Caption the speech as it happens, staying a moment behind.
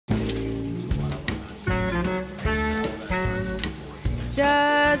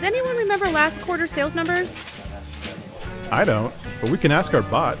Does anyone remember last quarter's sales numbers? I don't, but we can ask our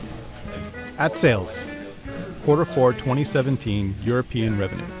bot. At sales, Q4 2017 European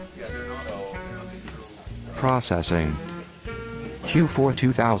revenue. Processing. Q4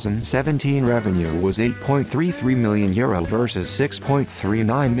 2017 revenue was €8.33 million versus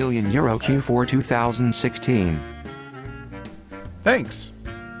 €6.39 million Q4 2016. Thanks.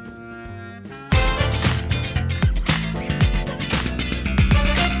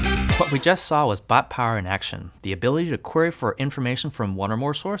 What we just saw was bot power in action, the ability to query for information from one or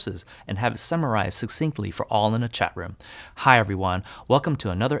more sources and have it summarized succinctly for all in a chat room. Hi everyone, welcome to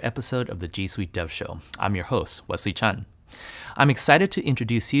another episode of the G Suite Dev Show. I'm your host, Wesley Chen. I'm excited to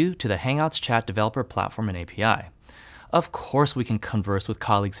introduce you to the Hangouts Chat developer platform and API. Of course we can converse with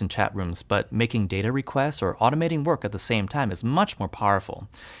colleagues in chat rooms, but making data requests or automating work at the same time is much more powerful.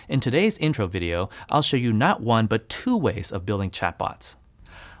 In today's intro video, I'll show you not one but two ways of building chatbots.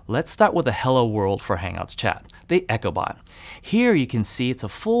 Let's start with the hello world for Hangouts Chat, the Echo bot. Here you can see it's a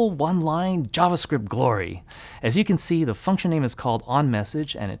full one-line JavaScript glory. As you can see, the function name is called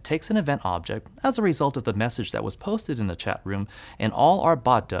onMessage and it takes an event object as a result of the message that was posted in the chat room, and all our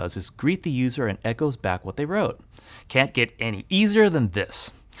bot does is greet the user and echoes back what they wrote. Can't get any easier than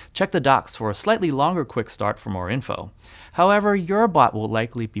this. Check the docs for a slightly longer quick start for more info. However, your bot will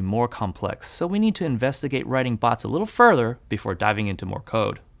likely be more complex, so we need to investigate writing bots a little further before diving into more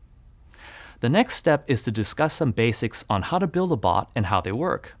code. The next step is to discuss some basics on how to build a bot and how they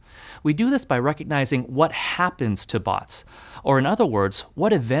work. We do this by recognizing what happens to bots, or in other words,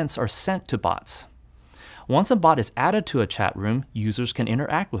 what events are sent to bots. Once a bot is added to a chat room, users can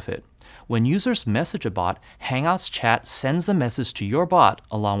interact with it. When users message a bot, Hangouts Chat sends the message to your bot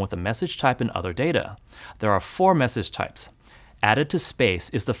along with a message type and other data. There are 4 message types. Added to space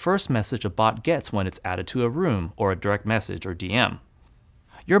is the first message a bot gets when it's added to a room or a direct message or DM.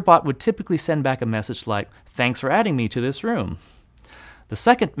 Your bot would typically send back a message like, "Thanks for adding me to this room." The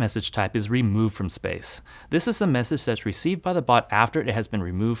second message type is removed from space. This is the message that's received by the bot after it has been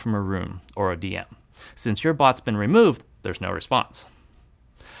removed from a room or a DM. Since your bot's been removed, there's no response.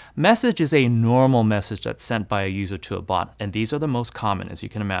 Message is a normal message that's sent by a user to a bot, and these are the most common, as you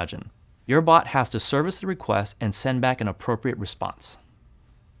can imagine. Your bot has to service the request and send back an appropriate response.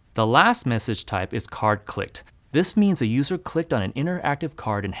 The last message type is card clicked. This means a user clicked on an interactive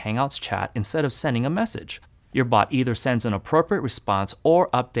card in Hangouts Chat instead of sending a message. Your bot either sends an appropriate response or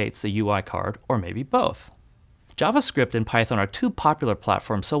updates the UI card, or maybe both. JavaScript and Python are 2 popular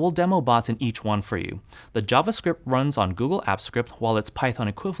platforms, so we'll demo bots in each one for you. The JavaScript runs on Google Apps Script, while its Python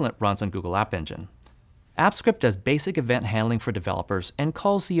equivalent runs on Google App Engine. AppScript does basic event handling for developers and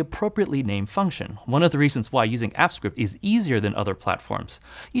calls the appropriately named function. One of the reasons why using AppScript is easier than other platforms.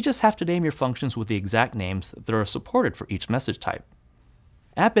 You just have to name your functions with the exact names that are supported for each message type.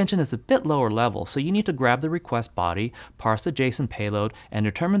 App Engine is a bit lower level, so you need to grab the request body, parse the JSON payload, and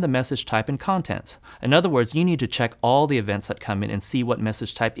determine the message type and contents. In other words, you need to check all the events that come in and see what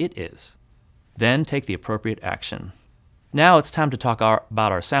message type it is. Then take the appropriate action. Now it's time to talk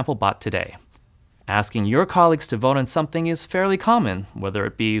about our sample bot today. Asking your colleagues to vote on something is fairly common, whether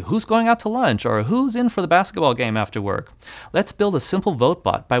it be who's going out to lunch or who's in for the basketball game after work. Let's build a simple vote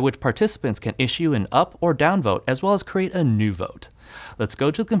bot by which participants can issue an up or down vote as well as create a new vote. Let's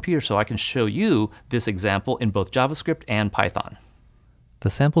go to the computer so I can show you this example in both JavaScript and Python. The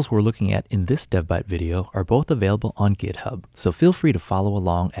samples we're looking at in this DevBot video are both available on GitHub, so feel free to follow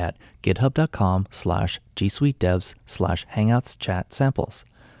along at github.com/gsuitedevs/hangoutschatsamples.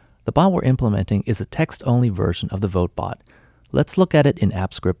 The bot we're implementing is a text-only version of the vote bot. Let's look at it in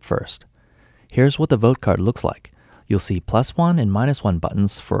AppScript first. Here's what the vote card looks like. You'll see +1 and -1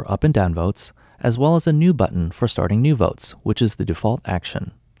 buttons for up and down votes, as well as a new button for starting new votes, which is the default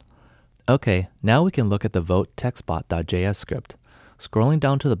action. Okay, now we can look at the vote textbot.js script. Scrolling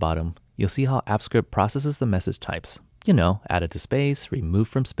down to the bottom, you'll see how AppScript processes the message types. You know, added to space, removed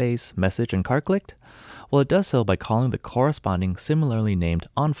from space, message, and card clicked. Well, it does so by calling the corresponding similarly named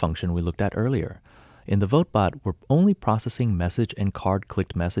on function we looked at earlier. In the vote bot, we're only processing message and card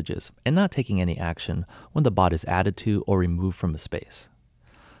clicked messages and not taking any action when the bot is added to or removed from a space.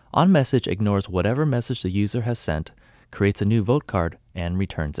 OnMessage ignores whatever message the user has sent, creates a new vote card, and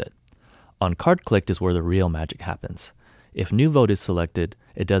returns it. On card clicked is where the real magic happens. If new vote is selected,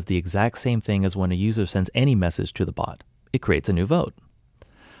 it does the exact same thing as when a user sends any message to the bot. It creates a new vote.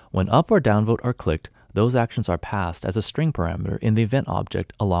 When up or down vote are clicked, those actions are passed as a string parameter in the event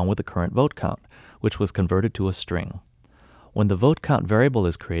object along with the current vote count, which was converted to a string. When the vote count variable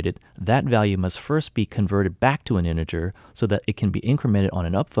is created, that value must first be converted back to an integer so that it can be incremented on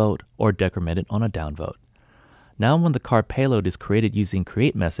an up vote or decremented on a down vote. Now when the card payload is created using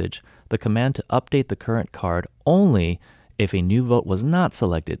createMessage, the command to update the current card only if a new vote was not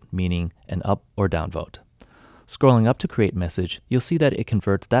selected, meaning an up or down vote. Scrolling up to createMessage, you'll see that it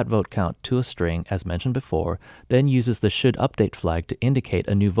converts that vote count to a string as mentioned before, then uses the should update flag to indicate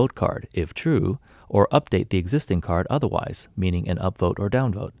a new vote card, if true, or update the existing card otherwise, meaning an upvote or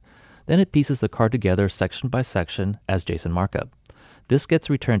downvote. Then it pieces the card together section by section as JSON markup. This gets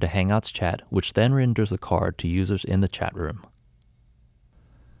returned to Hangouts Chat, which then renders the card to users in the chat room.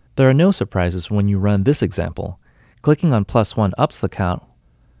 There are no surprises when you run this example. Clicking on +1 ups the count,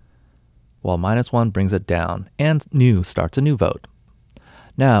 while -1 brings it down, and new starts a new vote.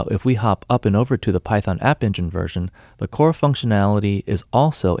 Now, if we hop up and over to the Python App Engine version, the core functionality is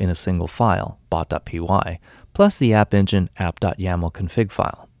also in a single file, bot.py, plus the App Engine app.yaml config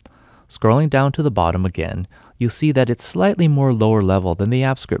file. Scrolling down to the bottom again, you'll see that it's slightly more lower level than the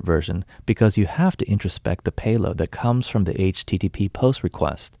AppScript version because you have to introspect the payload that comes from the HTTP post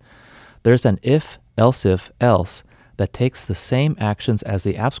request. There's an if, else that takes the same actions as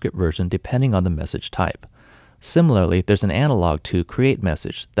the AppScript version depending on the message type. Similarly, there's an analog to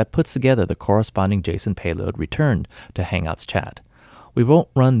createMessage that puts together the corresponding JSON payload returned to Hangouts Chat. We won't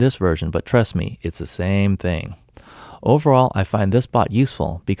run this version, but trust me, it's the same thing. Overall, I find this bot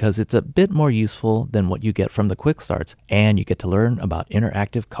useful because it's a bit more useful than what you get from the quick starts, and you get to learn about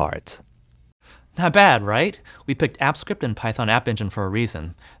interactive cards. Not bad, right? We picked AppScript and Python App Engine for a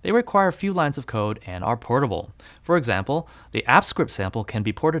reason. They require a few lines of code and are portable. For example, the AppScript sample can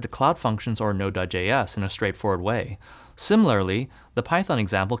be ported to Cloud Functions or Node.js in a straightforward way. Similarly, the Python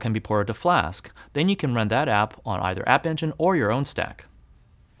example can be ported to Flask. Then you can run that app on either App Engine or your own stack.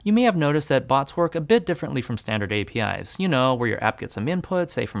 You may have noticed that bots work a bit differently from standard APIs, where your app gets some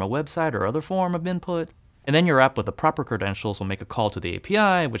input, say from a website or other form of input. And then your app with the proper credentials will make a call to the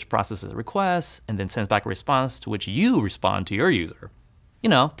API, which processes requests, and then sends back a response to which you respond to your user.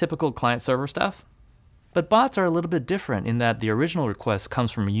 Typical client-server stuff. But bots are a little bit different in that the original request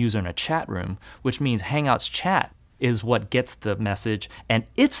comes from a user in a chat room, which means Hangouts Chat is what gets the message, and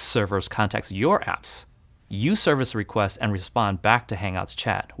its servers contacts your apps. You service a request and respond back to Hangouts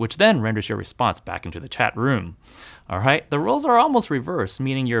Chat, which then renders your response back into the chat room. Alright, the roles are almost reversed,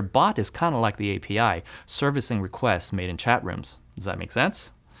 meaning your bot is kind of like the API, servicing requests made in chat rooms. Does that make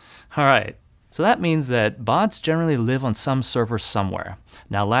sense? Alright, so that means that bots generally live on some server somewhere.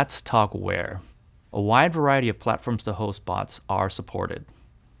 Now let's talk where. A wide variety of platforms to host bots are supported.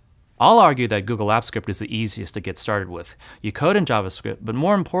 I'll argue that Google AppScript is the easiest to get started with. You code in JavaScript, but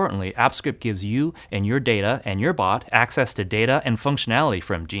more importantly, AppScript gives you and your data and your bot access to data and functionality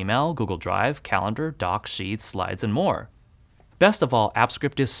from Gmail, Google Drive, Calendar, Docs, Sheets, Slides, and more. Best of all,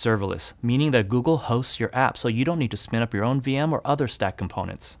 AppScript is serverless, meaning that Google hosts your app so you don't need to spin up your own VM or other stack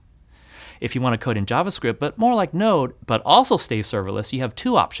components. If you want to code in JavaScript, but more like Node, but also stay serverless, you have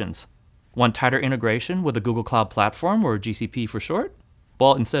two options. Want tighter integration with the Google Cloud Platform, or GCP for short?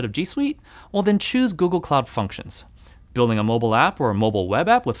 Well, instead of G Suite, well then choose Google Cloud Functions. Building a mobile app or a mobile web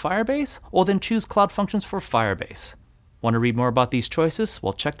app with Firebase? Well then choose Cloud Functions for Firebase. Want to read more about these choices?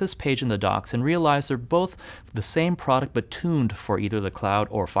 Well, check this page in the docs and realize they're both the same product but tuned for either the cloud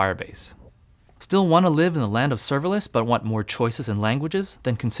or Firebase. Still want to live in the land of serverless but want more choices and languages?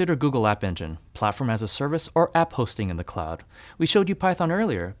 Then consider Google App Engine, platform as a service, or app hosting in the cloud. We showed you Python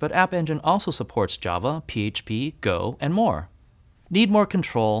earlier, but App Engine also supports Java, PHP, Go, and more. Need more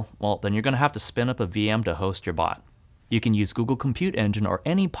control? Well, then you're going to have to spin up a VM to host your bot. You can use Google Compute Engine or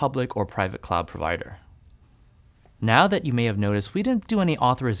any public or private cloud provider. Now that you may have noticed, we didn't do any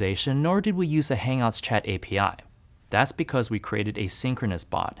authorization, nor did we use the Hangouts Chat API. That's because we created a synchronous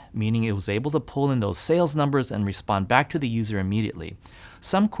bot, meaning it was able to pull in those sales numbers and respond back to the user immediately.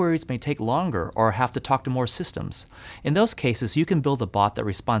 Some queries may take longer or have to talk to more systems. In those cases, you can build a bot that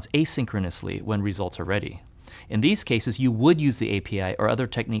responds asynchronously when results are ready. In these cases, you would use the API or other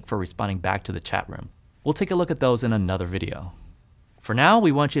technique for responding back to the chat room. We'll take a look at those in another video. For now,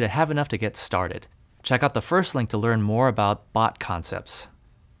 we want you to have enough to get started. Check out the first link to learn more about bot concepts.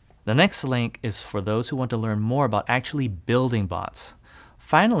 The next link is for those who want to learn more about actually building bots.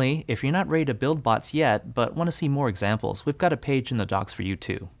 Finally, if you're not ready to build bots yet, but want to see more examples, we've got a page in the docs for you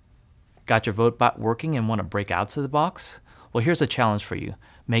too. Got your vote bot working and want to break out of the box? Well, here's a challenge for you.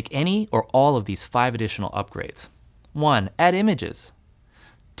 Make any or all of these 5 additional upgrades. 1. Add images.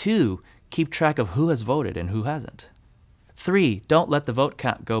 2. Keep track of who has voted and who hasn't. 3. Don't let the vote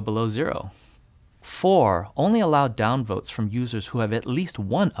count go below 0. 4. Only allow downvotes from users who have at least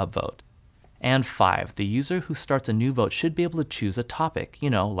one upvote. And 5. The user who starts a new vote should be able to choose a topic,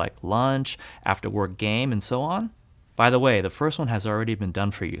 like lunch, after work game, and so on. By the way, the first one has already been done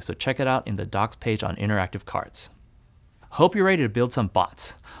for you, so check it out in the docs page on interactive cards. Hope you're ready to build some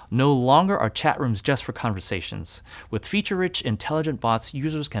bots. No longer are chat rooms just for conversations. With feature-rich, intelligent bots,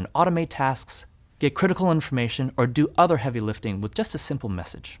 users can automate tasks, get critical information, or do other heavy lifting with just a simple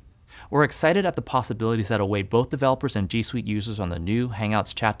message. We're excited at the possibilities that await both developers and G Suite users on the new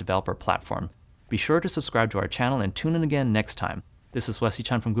Hangouts Chat developer platform. Be sure to subscribe to our channel and tune in again next time. This is Wesley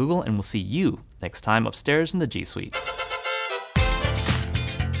Chen from Google, and we'll see you next time upstairs in the G Suite.